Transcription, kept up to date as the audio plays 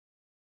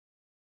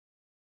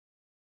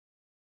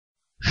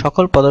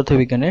সকল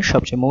পদার্থবিজ্ঞানের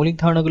সবচেয়ে মৌলিক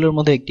ধারণাগুলোর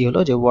মধ্যে একটি হলো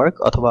যে ওয়ার্ক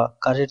অথবা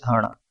কাজের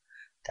ধারণা।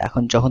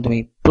 এখন যখন তুমি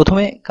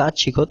প্রথমে কাজ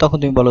শিখো তখন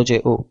তুমি বলো যে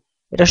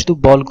এটা শুধু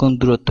বল গুণ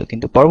দূরত্ব,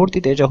 কিন্তু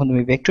পরবর্তীতে যখন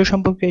তুমি ভেক্টর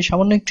সম্পর্কে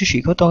সামান্য একটু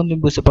শিখো তখন তুমি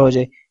বুঝতে পারো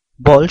যে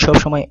বল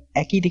সবসময়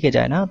একই দিকে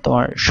যায় না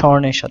তোমার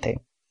স্মরণের সাথে।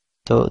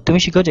 তো তুমি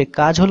শিখো যে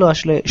কাজ হলো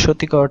আসলে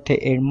সত্যিকার অর্থে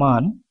এর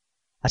মান।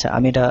 আচ্ছা,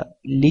 আমি এটা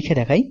লিখে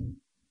দেখাই।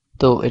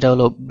 তো এটা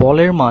হলো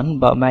বলের মান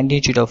বা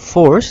ম্যাগনিটিউড অফ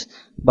ফোর্স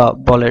বা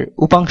বলের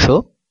উপাংশ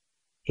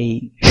এই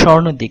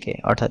স্বর্ণের দিকে,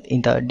 অর্থাৎ in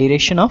the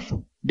direction of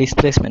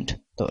displacement,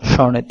 তো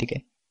স্বর্ণের দিকে।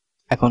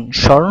 এখন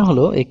স্বরণ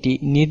হলো একটি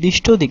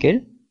নির্দিষ্ট দিকের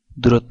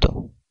দূরত্ব।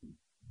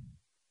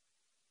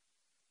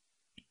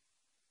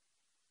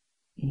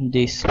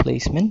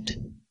 ডিসপ্লেসমেন্ট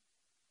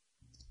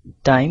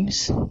টাইমস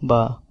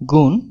বা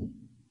গুণ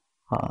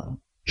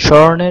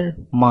স্বরণের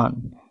মান,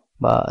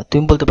 বা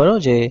তুমি বলতে পারো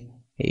যে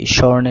এই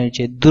স্বরণের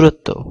যে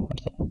দূরত্ব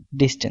অর্থাৎ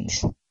ডিস্টেন্স,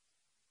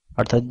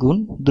 অর্থাৎ গুণ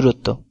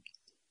দূরত্ব।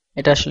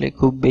 এটা আসলে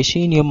খুব বেশি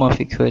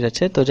নিয়মমাফিক হয়ে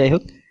যাচ্ছে। তো যাই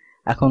হোক,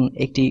 এখন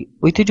একটি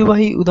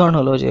ঐতিহ্যবাহী উদাহরণ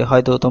হলো যে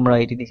হয়তো তোমরা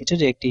এটি দেখেছো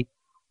যে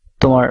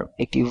তোমার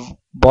একটি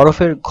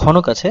বরফের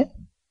ঘনক আছে,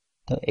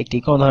 তো একটি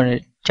কোনো ধরনের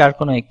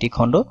চারকোনা একটি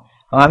খণ্ড।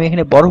 আমি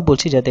এখানে বরফ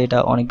বলছি যাতে এটা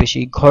অনেক বেশি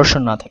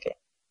ঘর্ষণ না থাকে।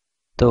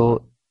 তো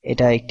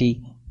এটা একটি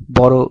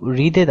বড়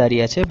হ্রদে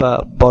দাঁড়িয়ে আছে বা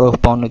বরফ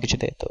বা অন্য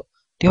কিছুতে। তো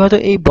তুমি হয়তো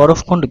এই বরফ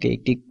খণ্ডকে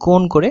একটি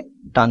কোণ করে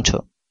টানছো।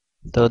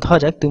 তো ধরা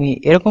যাক তুমি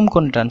এরকম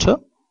কোণে টানছো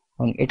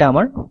এবং এটা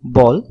আমার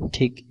বল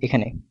ঠিক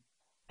এখানে।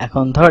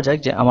 এখন ধরা যাক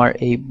যে আমার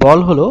এই বল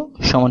হলো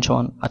সমান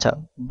সমান, আচ্ছা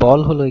বল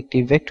হলো একটি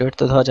ভেক্টর,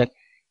 তো ধরা যাক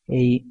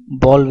এই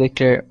বল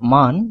ভেক্টরের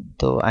মান,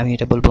 তো আমি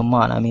এটা বলবো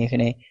মান, আমি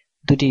এখানে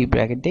দুটি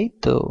ব্র্যাকেট দেই।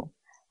 তো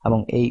এবং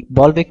এই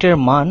বল ভেক্টরের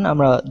মান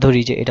আমরা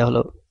ধরি যে এটা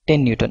হলো 10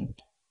 নিউটন।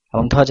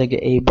 এবং ধরা যাক যে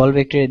এই বল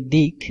ভেক্টরের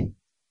দিক,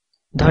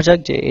 ধরা যাক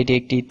যে এটি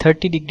একটি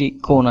 30 ডিগ্রি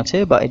কোণ আছে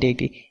বা এটি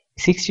একটি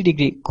 60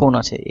 ডিগ্রি কোণ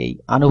আছে এই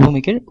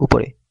আনুভূমিকের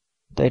উপরে।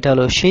 তো এটা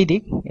হলো সেই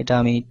দিক, এটা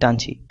আমি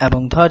টানছি এবং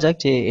ধরা যাক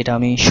যে এটা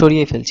আমি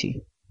সরিয়ে ফেলছি।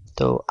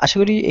 তো আশা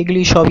করি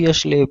এগুলি সবই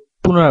আসলে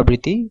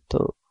পুনরাবৃত্তি। তো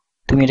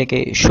তুমি এটাকে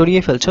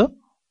সরিয়ে ফেলছো,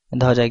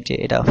 ধরা যাক যে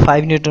এটা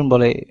 5 নিউটন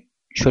বলে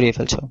সরিয়ে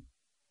ফেলছো।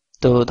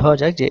 তো ধরা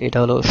যাক যে এটা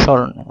হলো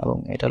স্বরণ এবং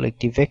এটা হলো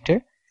একটি ভেক্টর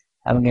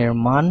এবং এর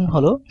মান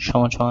হলো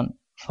সমান সমান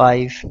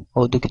 5,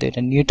 দুঃখিত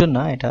এটা নিউটন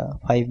না, এটা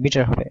 5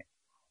 মিটার হবে।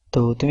 তো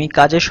তুমি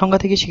কাজের সংজ্ঞা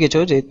থেকে শিখেছো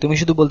যে তুমি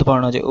শুধু বলতে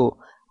পারো না যে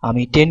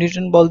আমি 10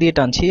 নিউটন বল দিয়ে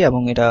টানছি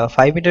এবং এটা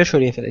 5 মিটার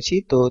সরিয়ে ফেলেছি।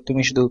 তো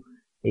তুমি শুধু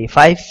এই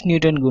 5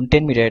 নিউটন গুণ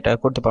 10 মিটার এটা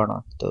করতে পারো না।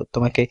 তো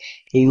তোমাকে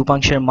এই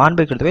উপাংশের মান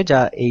বের করতে হবে যা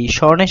এই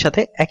স্বরণের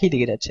সাথে একই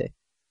দিকে যাচ্ছে।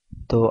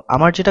 তো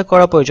আমার যেটা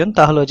করা প্রয়োজন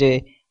তা হলো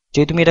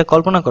যে তুমি এটা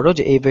কল্পনা করো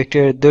যে এই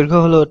ভেক্টরের দৈর্ঘ্য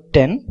হলো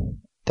 10,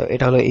 তো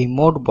এটা হলো এই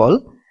মোট বল,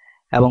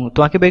 এবং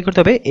তোমাকে বের করতে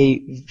হবে এই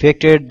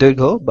ভেক্টরের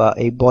দৈর্ঘ্য বা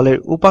এই বলের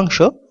উপাংশ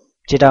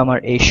যেটা আমার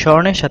এই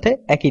স্বরণের সাথে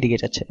একই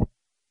দিকে যাচ্ছে।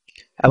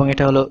 এবং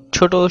এটা হলো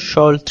ছোট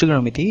সরল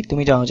ত্রিকোণমিতি।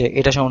 তুমি জানো যে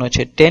এটা সমান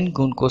হচ্ছে 10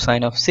 গুণ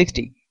কোসাইন অফ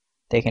 60।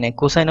 তো এখানে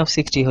কোসাইন অফ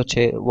 60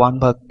 হচ্ছে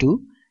 1/2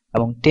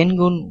 এবং 10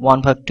 গুণ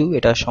 1/2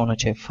 এটা সমান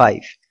হচ্ছে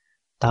 5।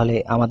 তাহলে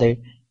আমাদের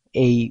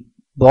এই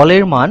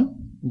বলের মান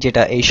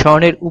যেটা এই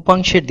স্বরণের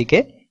উপাংশের দিকে,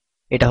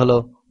 এটা হলো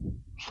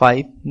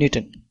 5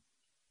 নিউটন।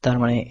 তার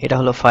মানে এটা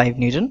হলো 5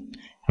 নিউটন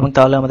এবং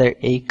তাহলে আমাদের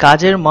এই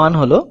কাজের মান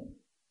হলো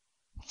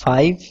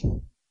 5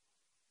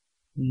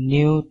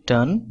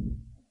 নিউটন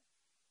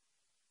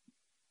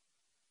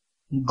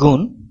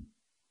গুণ,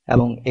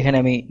 এবং এখানে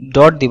আমি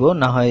ডট দিব,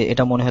 না হয়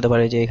এটা মনে হতে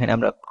পারে যে এখানে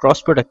আমরা ক্রস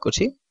প্রোডাক্ট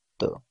করছি।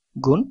 তো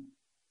গুণ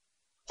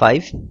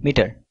 5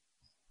 মিটার,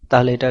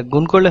 তাহলে এটা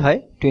গুণ করলে হয়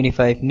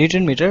 25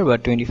 নিউটন মিটার বা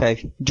 25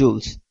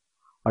 জুলস,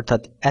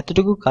 অর্থাৎ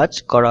এতটুকু কাজ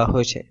করা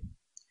হয়েছে।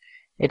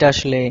 এটা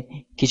আসলে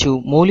কিছু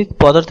মৌলিক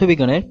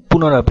পদার্থবিজ্ঞানের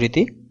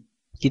পুনরাবৃত্তি,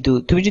 কিন্তু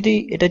তুমি যদি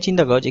এটা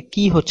চিন্তা করো যে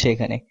কি হচ্ছে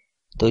এখানে,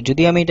 তো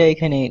যদি আমি এটা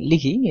এখানে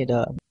লিখি এটা,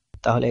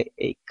 তাহলে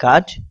এই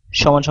কাজ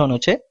সমান সমান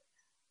হচ্ছে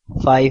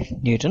 5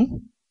 নিউটন।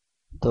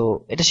 তো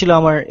এটা ছিল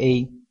আমার এই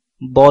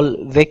বল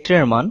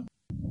ভেক্টরের মান।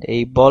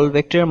 এই বল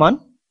ভেক্টরের মান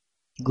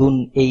গুণ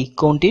এই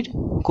কোণটির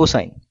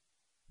কোসাইন,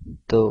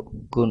 তো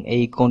গুণ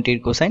এই কোণটির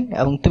কোসাইন,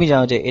 এবং তুমি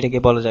জানো যে এটাকে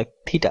বলা যাক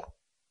থিটা,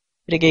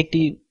 এটাকে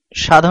একটি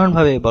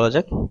সাধারণভাবে বলা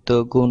যাক। তো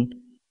গুণ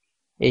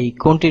এই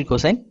কোণটির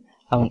কোসাইন,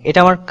 এবং এটা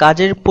আমার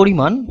কাজের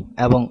পরিমাণ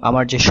এবং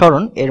আমার যে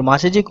স্বরণ এর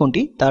মাঝে যে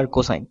কোণটি তার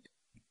কোসাইন,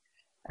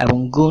 এবং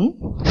গুণ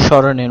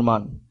স্বরণের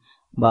মান।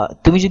 বা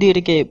তুমি যদি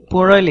এটাকে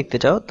পুনরায় লিখতে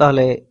চাও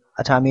তাহলে,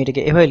 আচ্ছা আমি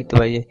এটাকে এভাবে লিখতে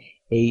পারি যে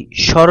এই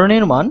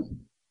স্বরণের মান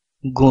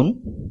গুণ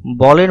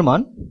বলের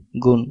মান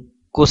গুণ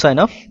কোসাইন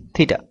অফ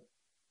থিটা।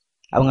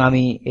 এবং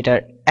আমি এটার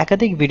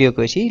একাধিক ভিডিও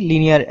করেছি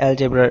লিনিয়ার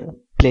অ্যালজেব্রার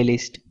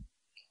প্লেলিস্ট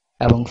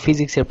এবং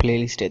ফিজিক্সের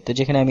প্লেলিস্টে, তো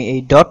যেখানে আমি এই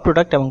ডট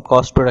প্রোডাক্ট এবং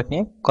ক্রস প্রোডাক্ট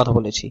নিয়ে কথা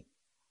বলেছি।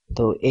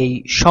 তো এই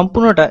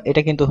সম্পূর্ণটা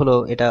এটা কিন্তু হলো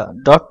এটা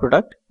ডট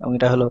প্রোডাক্ট, এবং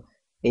এটা হলো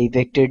এই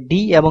ভেক্টর ডি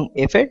এবং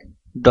এফ এর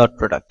ডট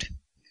প্রোডাক্ট।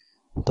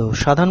 তো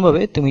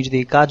সাধারণভাবে তুমি যদি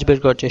কাজ বের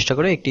করার চেষ্টা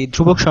করো একটি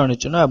ধ্রুবক স্বরণের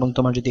জন্য, এবং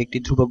তোমার যদি একটি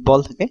ধ্রুবক বল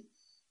থাকে,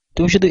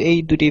 তুমি শুধু এই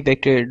দুটি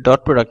ভেক্টরের ডট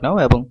প্রোডাক্ট নাও।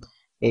 এবং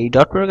এই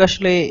ডট প্রোডাক্ট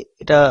আসলে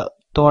এটা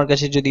তোমার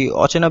কাছে যদি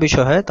অচেনা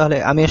বিষয় হয় তাহলে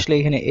আমি আসলে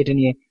এখানে এটা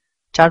নিয়ে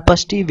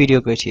 4-5টি ভিডিও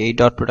করেছি এই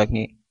ডট প্রোডাক্ট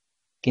নিয়ে।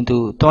 কিন্তু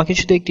তোমাকে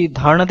শুধু একটি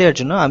ধারণা দেওয়ার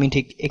জন্য আমি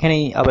ঠিক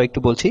এখানেই আবার একটু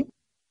বলছি।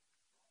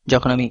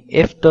 যখন আমি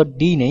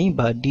f.d নেই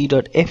বা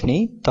d.f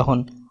নেই, তখন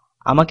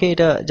আমাকে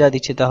এটা যা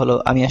দিচ্ছে তা হলো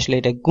আমি আসলে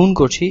এটা গুণ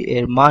করছি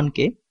এর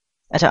মানকে।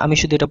 আচ্ছা, আমি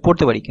শুধু এটা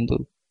পড়তে পারি, কিন্তু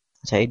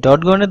আচ্ছা, এই ডট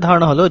গুণের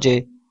ধারণা হলো যে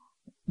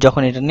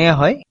যখন এটা নেওয়া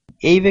হয়,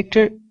 এই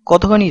ভেক্টর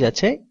কতখানি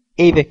যাচ্ছে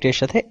এই ভেক্টরের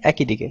সাথে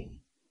একই দিকে,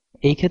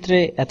 এই ক্ষেত্রে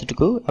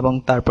এতটুকু, এবং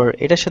তারপর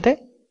এটার সাথে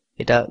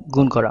এটা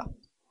গুণ করা।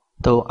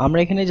 তো আমরা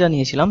এখানে যা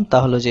নিয়েছিলাম তা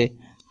হলো যে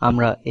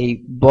আমরা এই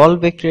বল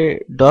ভেক্টরের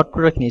ডট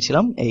প্রোডাক্ট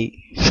নিয়েছিলাম এই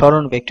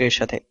সরণ ভেক্টরের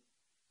সাথে,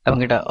 এবং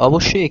এটা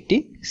অবশ্যই একটি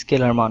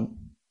স্কেলার মান।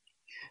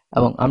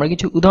 এবং আমরা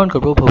কিছু উদাহরণ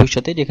করব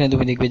ভবিষ্যতে যেখানে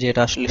তুমি দেখবে যে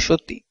এটা আসলে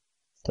সত্যি।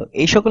 তো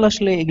এই সকল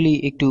আসলে এগুলি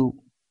একটু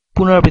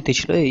পুনরাবৃত্তি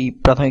ছিল এই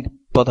প্রাথমিক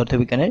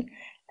পদার্থবিজ্ঞানের।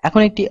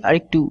 এখন একটি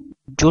আরেকটু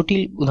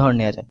জটিল উদাহরণ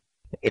নেওয়া যায়।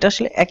 এটা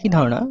আসলে একই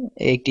ধারণা,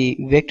 একটি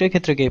ভেক্টর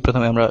ক্ষেত্রকে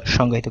প্রথমে আমরা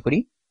সংজ্ঞায়িত করি।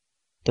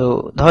 তো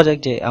ধরা যাক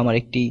যে আমার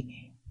একটি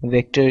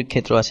ভেক্টর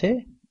ক্ষেত্র আছে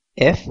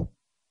f,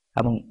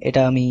 এবং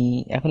এটা আমি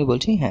এখনই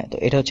বলছি। হ্যাঁ, তো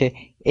এটা হচ্ছে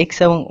x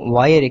এবং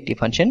y এর একটি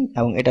ফাংশন,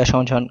 এবং এটা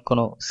সমান সমান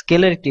কোনো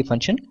স্কেলের একটি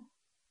ফাংশন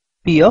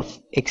p অফ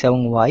x এবং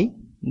y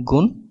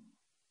গুণ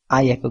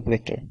i একক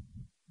ভেক্টর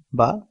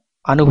বা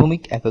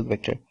আনুভূমিক একক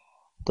ভেক্টর,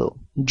 তো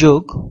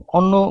যোগ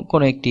অন্য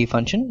কোনো একটি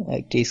ফাংশন,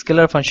 একটি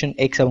স্কেলার ফাংশন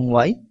x এবং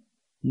y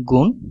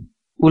গুণ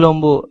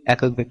উলম্ব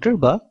একক ভেক্টর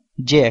বা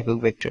j একক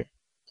ভেক্টর।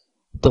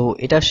 তো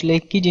এটা আসলে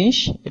কি জিনিস?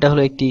 এটা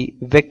হলো একটি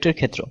ভেক্টর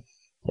ক্ষেত্র।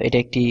 তো এটা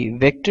একটি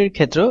ভেক্টর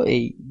ক্ষেত্র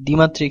এই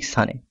দ্বিমাত্রিক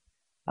স্থানে,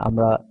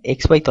 আমরা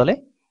xy তলে,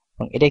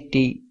 এবং এটা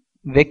একটি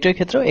ভেক্টর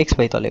ক্ষেত্র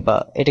xy তলে, বা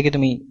এটাকে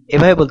তুমি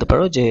এভাবে বলতে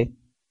পারো যে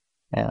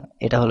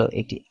এটা হলো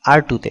একটি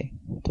R2 তে।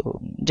 তো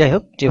যাই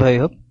হোক, যেভাবে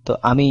হোক, তো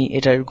আমি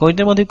এটার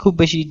গণিতের মধ্যে খুব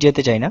বেশি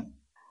যেতে চাই না।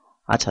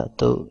 আচ্ছা,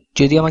 তো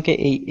যদি আমাকে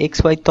এই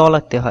xy তল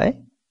আঁকতে হয়,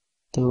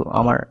 তো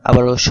আমার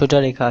আবারও সোজা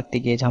রেখা আঁকতে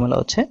গিয়ে ঝামেলা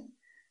হচ্ছে।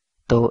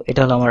 তো এটা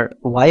হলো আমার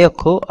y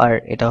অক্ষ, আর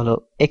এটা হলো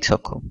x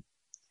অক্ষ।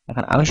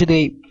 এখন আমি শুধু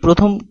এই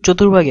প্রথম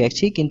চতুর্ভাগে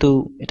আঁকছি, কিন্তু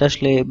এটা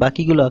আসলে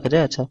বাকিগুলো আঁকা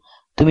যায়। আচ্ছা,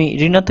 তুমি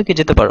ঋণাত্মকে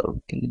যেতে পারো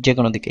কিন্তু যে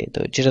কোনো দিকে, তো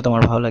যেটা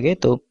তোমার ভালো লাগে।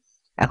 তো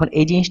এখন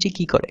এই জিনিসটি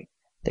কি করে?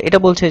 তো এটা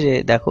বলছে যে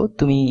দেখো,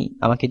 তুমি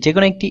আমাকে যে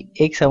কোনো একটি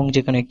x এবং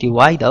যে কোনো একটি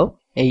y দাও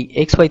এই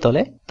xy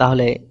তলে,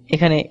 তাহলে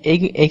এখানে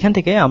এইখান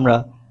থেকে আমরা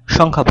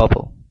সংখ্যা পাবো।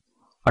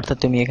 অর্থাৎ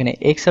তুমি এখানে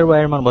x আর y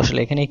এর মান বসালে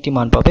এখানে একটি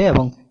মান পাবে,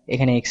 এবং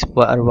এখানে x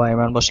আর y এর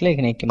মান বসালে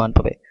এখানে একটি মান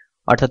পাবে।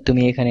 অর্থাৎ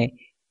তুমি এখানে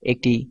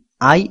একটি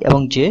i এবং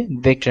j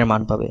ভেক্টরের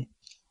মান পাবে।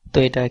 তো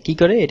এটা কি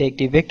করে? এটা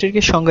একটি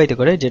ভেক্টরকে সংজ্ঞায়িত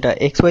করে যেটা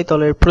xy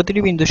তলের প্রতিটি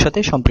বিন্দুর সাথে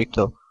সম্পৃক্ত।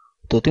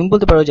 তো তুমি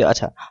বলতে পারো যে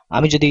আচ্ছা,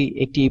 আমি যদি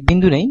একটি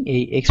বিন্দু নেই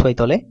এই xy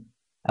তলে,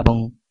 এবং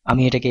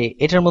আমি এটাকে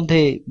এটার মধ্যে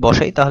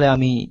বসাই, তাহলে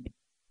আমি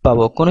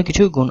পাবো কোনো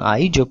কিছু গুণ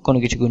i যোগ কোনো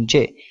কিছু গুণ j।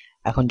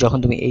 এখন যখন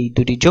তুমি এই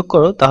দুটি যোগ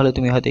করো, তাহলে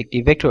তুমি হয়তো একটি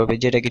ভেক্টর পাবে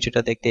যেটা কিছুটা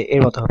দেখতে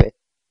এর মতো হবে।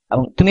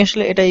 এবং তুমি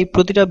আসলে এটা এই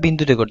প্রতিটা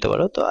বিন্দুতে করতে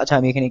পারো। তো আচ্ছা,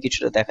 আমি এখানে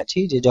কিছুটা দেখাচ্ছি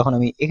যে যখন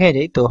আমি এখানে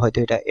যাই, তো হয়তো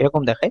এটা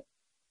এরকম দেখায়,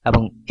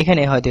 এবং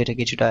এখানে হয়তো এটা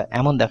কিছুটা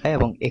এমন দেখায়,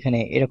 এবং এখানে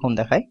এরকম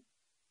দেখায়,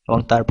 এবং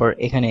তারপর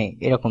এখানে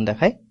এরকম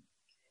দেখায়।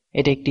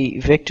 এটা একটি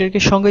ভেক্টরকে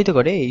সংজ্ঞায়িত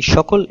করে এই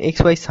সকল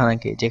xy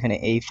স্থানাঙ্কে, যেখানে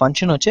এই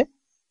ফাংশন হচ্ছে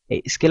এই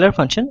স্কেলার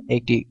ফাংশন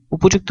একটি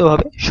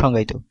উপযুক্তভাবে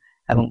সংজ্ঞায়িত,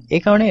 এবং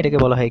এই কারণে এটাকে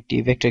বলা হয় একটি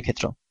ভেক্টর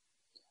ক্ষেত্র।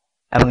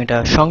 এবং এটা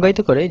সংজ্ঞায়িত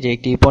করে যে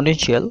একটি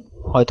পটেনশিয়াল,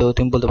 হয়তো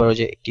তুমি বলতে পারো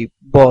যে একটি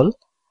বল,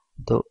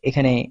 তো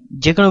এখানে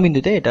যে কোনো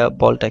বিন্দুতে এটা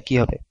বলটা কি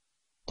হবে।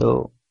 তো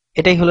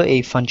এটাই হলো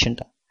এই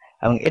ফাংশনটা,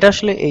 এবং এটা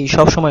আসলে এই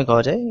সব সময়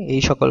করা যায়,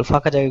 এই সকল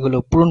ফাঁকা জায়গাগুলো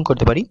পূরণ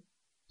করতে পারি।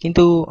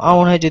 কিন্তু আমার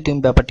মনে হয় যে তুমি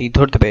ব্যাপারটি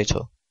ধরতে পেরেছো।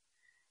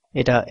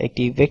 এটা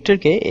একটি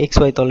ভেক্টরকে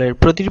xy তলের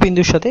প্রতিটি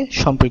বিন্দুর সাথে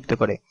সম্পৃক্ত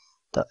করে।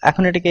 তো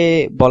এখন এটাকে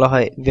বলা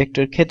হয়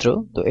ভেক্টর ক্ষেত্র।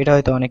 তো এটা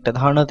হয়তো অনেকটা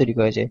ধারণা তৈরি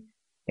করে যে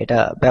এটা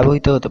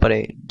ব্যবহৃত হতে পারে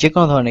যে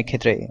কোনো ধরনের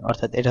ক্ষেত্রে,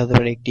 অর্থাৎ এটা হতে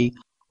পারে একটি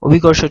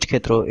অভিকর্ষজ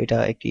ক্ষেত্র, এটা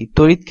একটি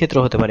তড়িৎ ক্ষেত্র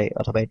হতে পারে,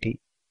 অথবা একটি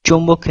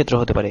চৌম্বক ক্ষেত্র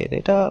হতে পারে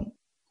এটা।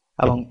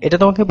 এবং এটা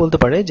তোমাকে বলতে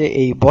পারে যে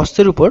এই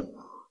বস্তুর উপর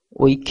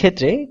ওই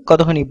ক্ষেত্রে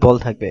কতখানি বল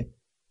থাকবে,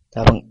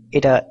 এবং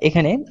এটা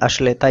এখানে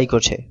আসলে তাই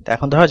করছে। তো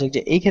এখন ধরা যাক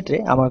যে এই ক্ষেত্রে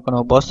আমার কোনো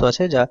বস্তু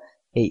আছে যা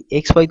এই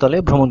xy তলে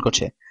ভ্রমণ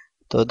করছে।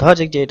 তো ধরা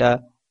যাক যে এটা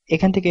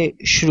এখান থেকে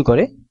শুরু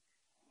করে,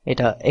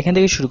 এটা এখান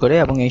থেকে শুরু করে,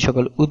 এবং এই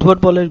সকল উদ্ভট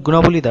বলের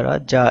গুণাবলী দ্বারা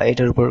যা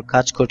এটার উপর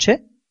কাজ করছে,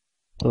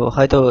 তো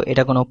হয়তো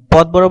এটা কোনো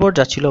পথ বরাবর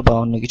যাচ্ছিল বা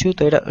অন্য কিছু,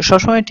 তো এটা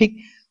সবসময় ঠিক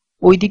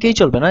ওই দিকেই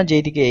চলবে না যে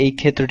দিকে এই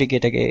ক্ষেত্রটিকে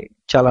এটাকে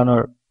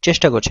চালানোর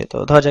চেষ্টা করছে। তো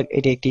ধরা যাক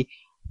এটি একটি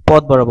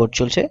পথ বরাবর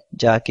চলছে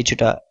যা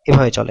কিছুটা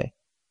এভাবে চলে,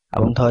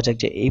 এবং ধরা যাক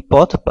যে এই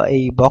পথ বা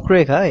এই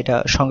বক্ররেখা এটা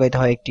সংজ্ঞায়িত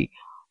হয় একটি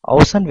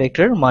অবস্থান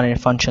ভেক্টর মানের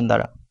ফাংশন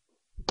দ্বারা।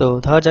 তো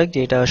ধরা যাক যে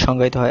এটা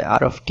সংজ্ঞায়িত হয়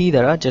r অফ t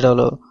দ্বারা, যেটা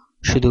হলো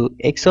শুধু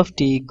x অফ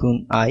t গুণ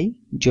i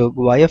যোগ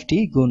y অফ t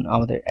গুণ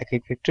আমাদের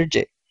একক ভেক্টর j,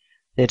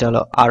 যেটা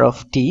হলো r অফ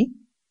t।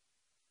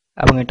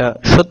 এবং এটা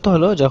সত্য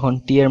হলো যখন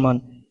t এর মান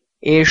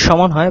a এর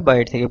সমান হয় বা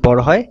এর থেকে বড়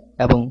হয়,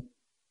 এবং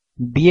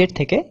b এর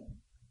থেকে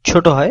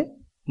ছোট হয়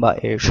বা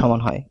এর সমান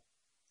হয়।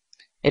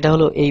 এটা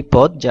হলো এই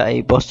পথ যা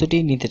এই বস্তুটি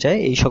নিতে চায়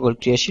এই সকল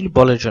ক্রিয়াশীল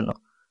বলের জন্য।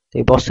 তো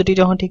এই বস্তুটি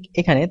যখন ঠিক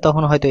এখানে,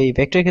 তখন হয়তো এই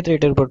ভেক্টর ক্ষেত্রে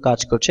এটার উপর কাজ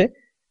করছে,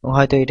 এবং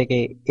হয়তো এটাকে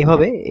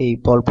এভাবে এই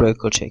বল প্রয়োগ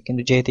করছে।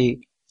 কিন্তু যেহেতু,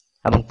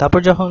 এবং তারপর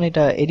যখন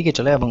এটা এদিকে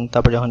চলে, এবং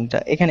তারপর যখন এটা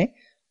এখানে,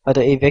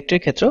 হয়তো এই ভেক্টর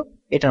ক্ষেত্র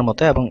এটার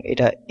মতো এবং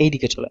এটা এই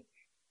দিকে চলে।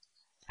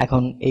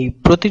 এখন এই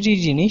প্রতিটি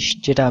জিনিস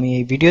যেটা আমি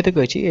এই ভিডিওতে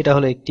করেছি এটা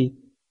হলো একটি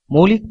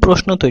মৌলিক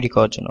প্রশ্ন তৈরি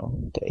করার জন্য।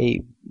 তো এই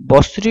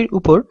বস্তুটির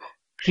উপর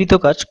কৃত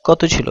কাজ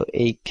কত ছিল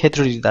এই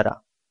ক্ষেত্রটির দ্বারা,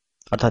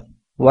 অর্থাৎ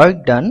ওয়ার্ক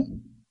ডান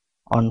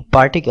অন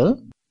পার্টিকেল,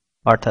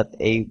 অর্থাৎ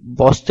এই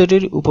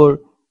বস্তুটির উপর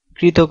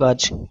কৃত কাজ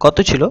কত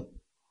ছিল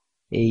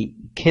এই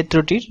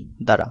ক্ষেত্রটির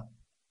দ্বারা।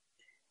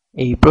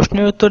 এই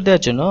প্রশ্নের উত্তর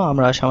দেওয়ার জন্য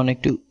আমরা সামান্য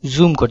একটু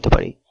জুম করতে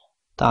পারি।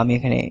 তা আমি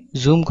এখানে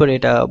জুম করে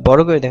এটা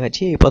বড় করে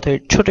দেখাচ্ছি এই পথের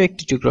ছোট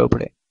একটি টুকরোর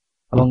উপরে।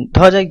 এবং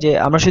ধরা যাক যে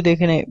আমরা শুধু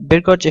এখানে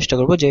বের করার চেষ্টা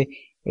করব যে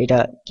এটা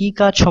কি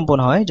কাজ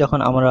সম্পন্ন হয় যখন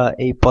আমরা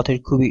এই পথের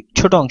খুবই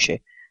ছোট অংশে,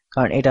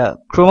 কারণ এটা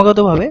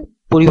ক্রমাগতভাবে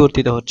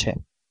পরিবর্তিত হচ্ছে।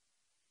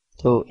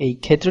 তো এই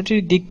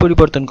ক্ষেত্রটির দিক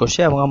পরিবর্তন করছে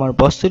এবং আমার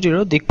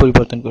বস্তুটিরও দিক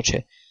পরিবর্তন করছে।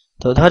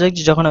 তো ধরা যাক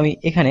যে যখন আমি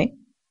এখানে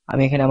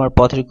আমার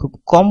পথের খুব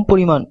কম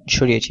পরিমাণ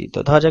সরিয়েছি, তো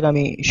ধরা যাক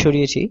আমি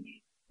সরিয়েছি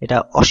এটা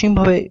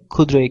অসীমভাবে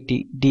ক্ষুদ্র একটি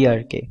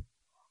dr কে।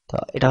 তো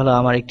এটা হলো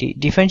আমার একটি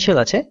ডিফারেনশিয়াল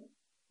আছে,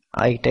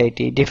 আর এটা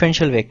একটি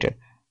ডিফারেনশিয়াল ভেক্টর,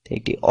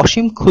 একটি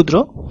অসীম ক্ষুদ্র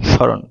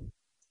সরণ।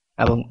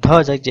 এবং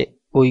ধরা যাক যে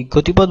ওই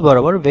গতিপথ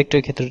বরাবর ভেক্টর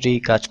ক্ষেত্রটি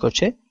কাজ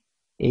করছে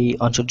এই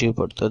অঞ্চলটির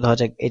উপর। তো ধরা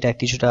যাক এটা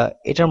কিছুটা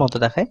এটার মতো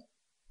দেখায়,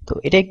 তো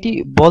এটা একটি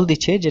বল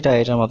দিচ্ছে যেটা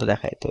এটার মতো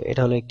দেখায়। তো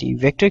এটা হলো একটি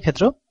ভেক্টর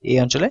ক্ষেত্র এই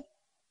অঞ্চলে,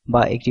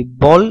 বা একটি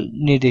বল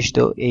নির্দেশিত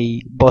এই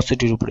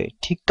বস্তুটির উপরে।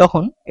 ঠিক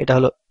তখন এটা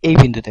হলো এই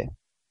বিন্দুতে।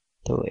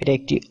 তো এটা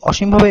একটি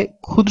অসীমভাবে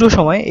ক্ষুদ্র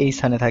সময় এই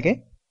স্থানে থাকে।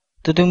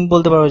 তো তুমি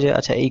বলতে পারো যে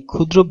আচ্ছা এই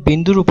ক্ষুদ্র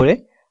বিন্দুর উপরে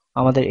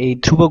আমাদের এই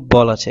ধ্রুবক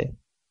বল আছে,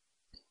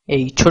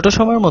 এই ছোট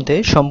সময়ের মধ্যে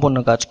সম্পূর্ণ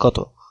কাজ কত?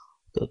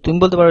 তো তুমি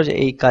বলতে পারো যে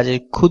এই কাজের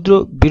ক্ষুদ্র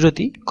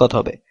বিরতি কত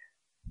হবে।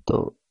 তো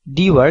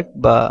ডি ওয়ার্ক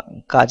বা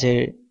কাজের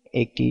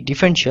একটি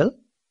ডিফারেনশিয়াল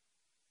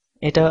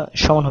এটা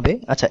সমান হবে,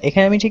 আচ্ছা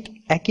এখানে আমি ঠিক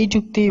একই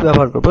যুক্তি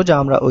ব্যবহার করব যা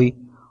আমরা ওই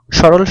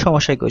সরল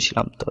সমস্যায়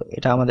করেছিলাম। তো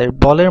এটা আমাদের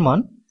বলের মান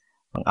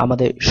এবং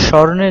আমাদের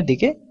সরণের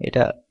দিকে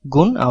এটা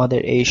গুণ আমাদের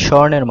এই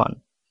সরণের মান।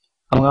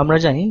 এবং আমরা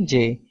জানি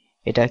যে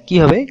এটা কি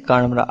হবে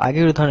কারণ আমরা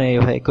আগের উদাহরণে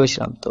এইভাবে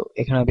করেছিলাম। তো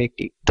এখানে হবে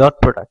একটি ডট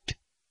প্রোডাক্ট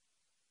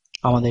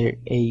আমাদের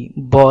এই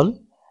বল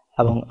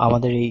এবং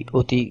আমাদের এই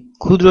অতি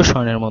ক্ষুদ্র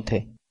সরণের মধ্যে।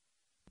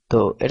 তো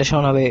এটা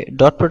সমান হবে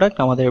ডট প্রোডাক্ট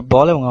আমাদের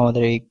বল এবং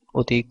আমাদের এই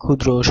অতি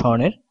ক্ষুদ্র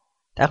সরণের।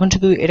 এখন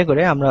শুধু এটা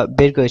করে আমরা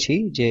বের করেছি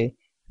যে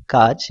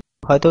কাজ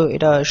হয়তো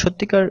এটা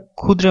সত্যিকার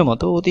ক্ষুদ্রের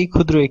মতো অতি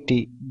ক্ষুদ্র একটি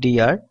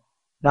dr।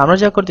 আমরা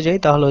যা করতে চাই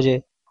তা হলো যে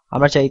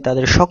আমরা চাই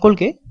তাদের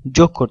সকলকে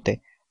যোগ করতে।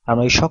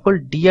 আমরা এই সকল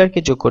dr কে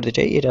যোগ করতে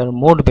চাই এটার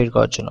মোট বের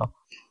করার জন্য।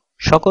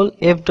 সকল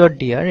f ডট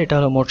dr এটা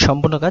হলো মোট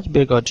সম্পূর্ণ কাজ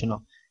বের করার জন্য,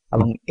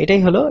 এবং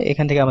এটাই হলো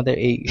এখান থেকে আমাদের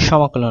এই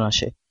সমাকলন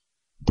আসে।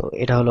 তো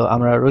এটা হলো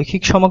আমরা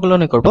রৈখিক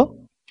সমাকলনে করব।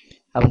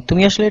 এবং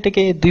তুমি আসলে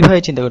এটাকে দুই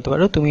ভাবে চিন্তা করতে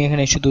পারো, তুমি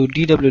এখানে শুধু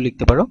dw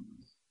লিখতে পারো,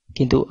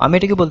 কিন্তু আমি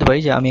এটাকে বলতে পারি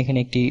যে আমি এখানে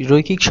একটি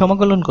রৈখিক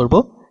সমাকলন করব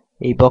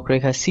এই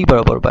বক্ররেখা c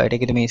বরাবর, বা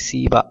এটাকে তুমি c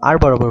বা r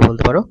বরাবর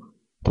বলতে পারো।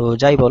 তো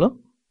যাই বলো,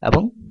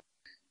 এবং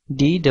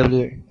dw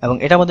এবং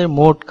এটা আমাদের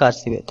মোট কাজ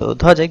দিবে। তো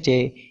ধরা যাক যে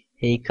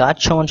এই কাজ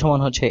সমান সমান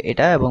হচ্ছে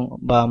এটা, এবং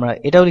বা আমরা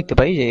এটাও লিখতে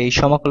পারি যে এই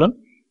সমাকলন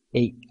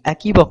এই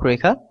একই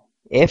বক্ররেখা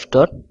f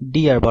ডট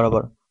dr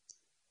বরাবর।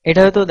 এটা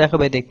হয়তো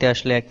দেখাবে দেখতে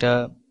আসলে একটা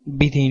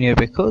বিধি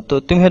নিরপেক্ষ। তো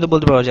তুমি হয়তো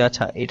বলতে পারো যে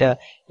আচ্ছা এটা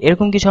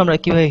এরকম কিছু আমরা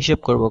কিভাবে হিসেব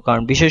করব,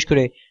 কারণ বিশেষ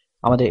করে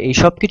আমাদের এই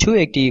সব কিছু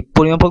একটি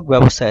পরিমাপক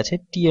ব্যবস্থায় আছে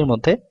টি এর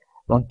মধ্যে,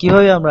 এবং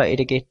কিভাবে আমরা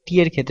এটাকে টি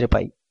এর ক্ষেত্রে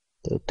পাই।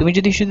 তো তুমি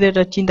যদি শুধু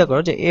এটা চিন্তা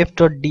করো যে f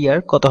ডট dr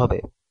কত হবে,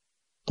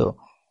 তো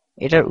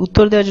এটার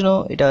উত্তর দেওয়ার জন্য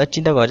এটা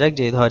চিন্তা করা যাক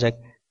যে ধরা যাক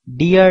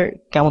dr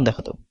কেমন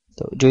দেখাতো।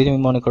 তো যদি তুমি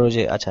মনে করো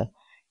যে আচ্ছা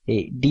এই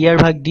dr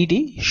ভাগ dt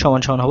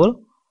সমান সমান হবো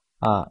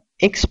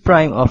x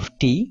প্রাইম অফ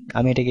t,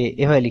 আমি এটাকে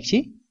এভাবে লিখছি,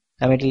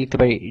 আমি এটা লিখতে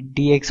পারি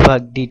dx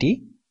ভাগ dt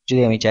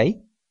যদি আমি চাই,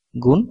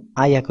 গুণ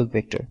i একক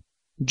ভেক্টর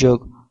যোগ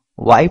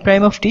y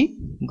প্রাইম অফ t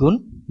গুণ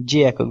j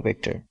একক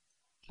ভেক্টর।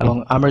 এবং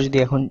আমরা যদি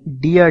এখন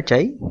dr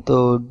চাই, তো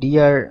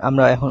dr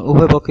আমরা এখন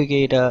উভয় পক্ষকে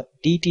এটা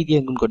dt দিয়ে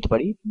গুণ করতে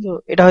পারি। তো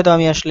এটা হয়তো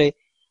আমি আসলে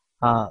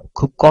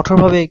খুব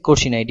কঠোরভাবে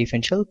করছি না এই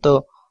ডিফারেনশিয়াল। তো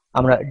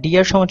আমরা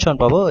dr সমান সমান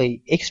পাবো এই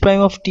x প্রাইম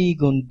অফ t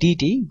গুণ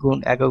dt গুণ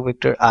একক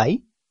ভেক্টর i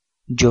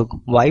যোগ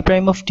y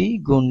প্রাইম অফ t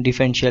গুণ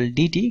ডিফারেনশিয়াল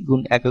dt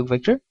গুণ একক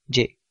ভেক্টর j।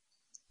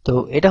 তো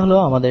এটা হলো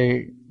আমাদের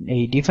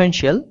এই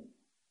ডিফারেনশিয়াল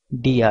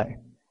dr।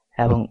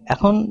 এবং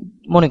এখন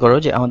মনে করো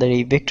যে আমাদের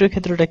এই ভেক্টর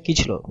ক্ষেত্রটা কি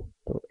ছিল।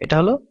 তো এটা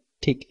হলো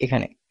ঠিক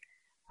এখানে,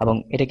 এবং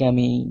এটাকে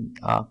আমি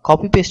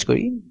কপি পেস্ট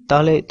করি,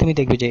 তাহলে তুমি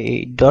দেখবে যে এই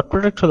ডট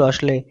প্রোডাক্ট হলো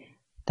আসলে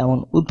তেমন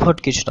উদ্ভট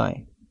কিছু নয়।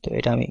 তো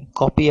এটা আমি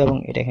কপি এবং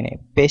এটা এখানে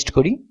পেস্ট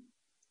করি।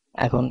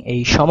 এখন এই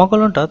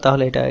সমাকলনটা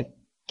তাহলে এটা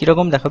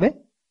কিরকম দেখাবে।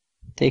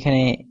 তো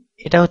এখানে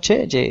এটা হচ্ছে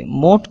যে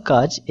মোট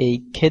কাজ এই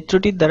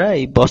ক্ষেত্রটির দ্বারা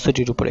এই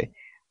বস্তুটির উপরে,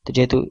 তো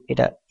যেহেতু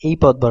এটা এই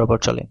পথ বরাবর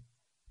চলে।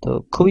 তো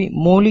খুবই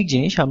মৌলিক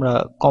জিনিস, আমরা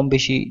কম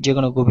বেশি যে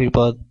কোনো গভীর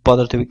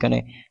পদার্থবিজ্ঞানে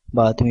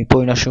বা তুমি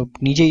পরিণামস্বরূপ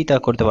নিজেই তা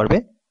করতে পারবে।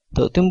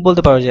 তো তুমি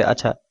বলতে পারো যে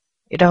আচ্ছা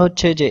এটা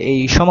হচ্ছে যে এই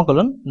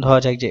সমাকলন, ধরা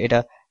যাক যে এটা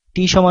t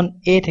সমান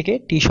a থেকে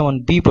t সমান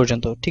b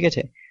পর্যন্ত, ঠিক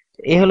আছে।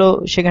 এ হলো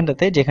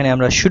সেখানটাতে যেখানে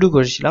আমরা শুরু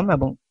করেছিলাম,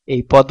 এবং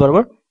এই পথ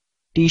বরাবর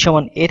t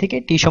সমান a থেকে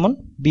t সমান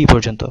b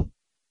পর্যন্ত।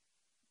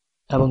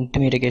 এবং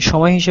তুমি এটাকে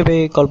সময় হিসেবে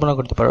কল্পনা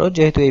করতে পারো,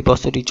 যেহেতু এই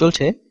বস্তুটি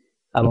চলছে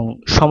এবং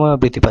সময়ও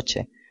বৃদ্ধি পাচ্ছে।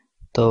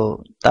 তো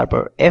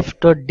তারপর এফ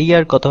ডট ডি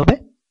আর কত হবে?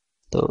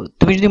 তো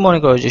তুমি যদি মনে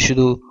করো যে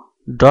শুধু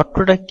ডট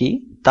প্রোডাক্ট কি,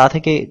 তা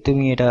থেকে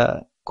তুমি এটা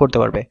করতে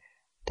পারবে।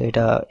 তো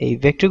এটা এই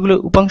ভেক্টরগুলোর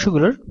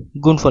উপাংশগুলোর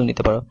গুণফল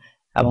নিতে পারো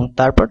এবং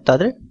তারপর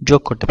তাদের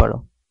যোগ করতে পারো।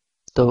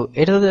 তো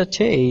এটা হতে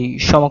যাচ্ছে এই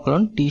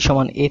সমাকলন টি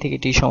সমান এ থেকে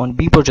টি সমান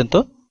বি পর্যন্ত,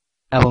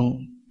 এবং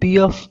পি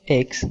অফ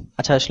এক্স,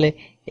 আচ্ছা আসলে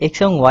এক্স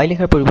এবং ওয়াই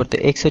লেখার পরিবর্তে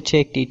এক্স হচ্ছে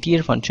একটি টি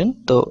এর ফাংশন,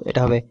 তো এটা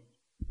হবে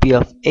পি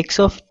অফ এক্স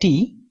অফ টি,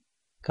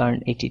 কারণ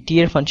এটি টি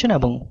এর ফাংশন,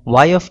 এবং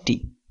ওয়াই অফ টি,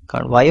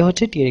 কারণ ওয়াই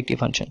হচ্ছে টি এর একটি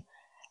ফাংশন,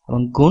 এবং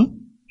গুণ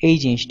এই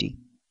জিনিসটি।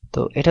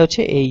 তো এটা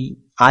হচ্ছে এই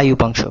আই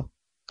উপাংশ।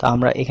 তো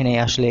আমরা এখানে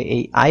আসলে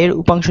এই আই এর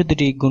উপাংশ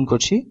দুটি গুণ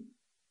করছি।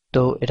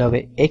 তো এটা হবে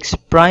এক্স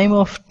প্রাইম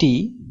অফ টি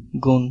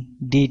গুণ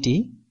ডিটি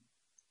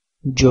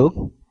যোগ,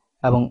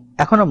 এবং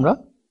এখন আমরা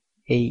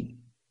এই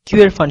কিউ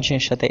এর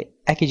ফাংশনের সাথে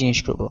একই জিনিস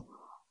করব।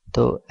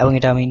 তো এবং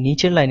এটা আমি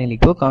নিচের লাইনে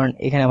লিখবো, কারণ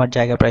এখানে আমার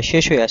জায়গা প্রায়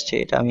শেষ হয়ে আসছে,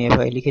 এটা আমি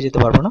এভাবে লিখে যেতে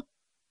পারবো না।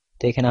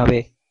 তো এখানে হবে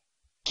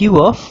কিউ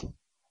অফ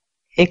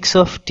এক্স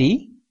অফ টি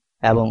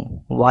এবং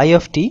ওয়াই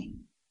অফ টি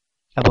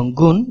এবং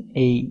গুণ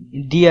এই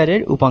ডিআর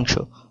এর উপাংশ।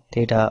 তো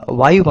এটা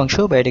ওয়াই উপাংশ,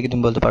 বা এটাকে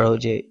তুমি বলতে পারো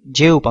যে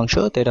জে উপাংশ।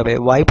 তো এটা হবে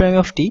ওয়াই প্রাইম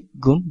অফ টি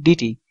গুণ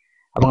ডিটি,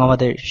 এবং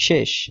আমাদের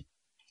শেষ।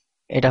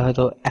 এটা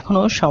হয়তো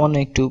এখনো সামান্য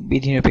একটু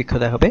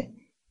বিধিনিরপেক্ষতা হবে,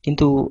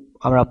 কিন্তু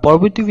আমরা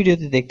পরবর্তী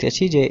ভিডিওতে দেখতে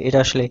পাচ্ছি যে এটা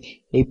আসলে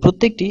এই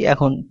প্রত্যেকটি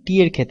এখন টি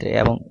এর ক্ষেত্রে,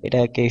 এবং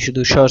এটাকে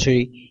শুধু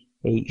সরাসরি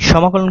এই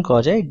সমাকলন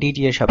করা যায়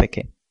ডিটি এর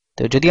সাপেক্ষে।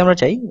 তো যদি আমরা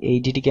চাই এই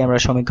ডিটিকে আমরা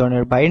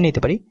সমীকরণের বাইরে নিতে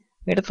পারি,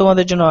 এটা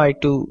তোমাদের জন্য আর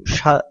একটু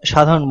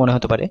সাধারণ মনে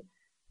হতে পারে।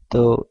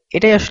 তো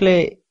এটাই আসলে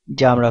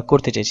যা আমরা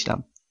করতে চেয়েছিলাম,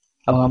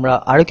 এবং আমরা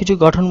আরো কিছু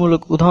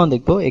গঠনমূলক উদাহরণ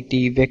দেখব একটি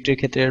ভেক্টরের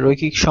ক্ষেত্রে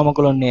রৈখিক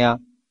সমাকলন নেওয়া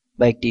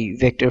বা একটি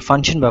ভেক্টর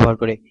ফাংশন ব্যবহার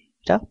করে,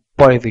 এটা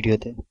পরের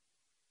ভিডিওতে।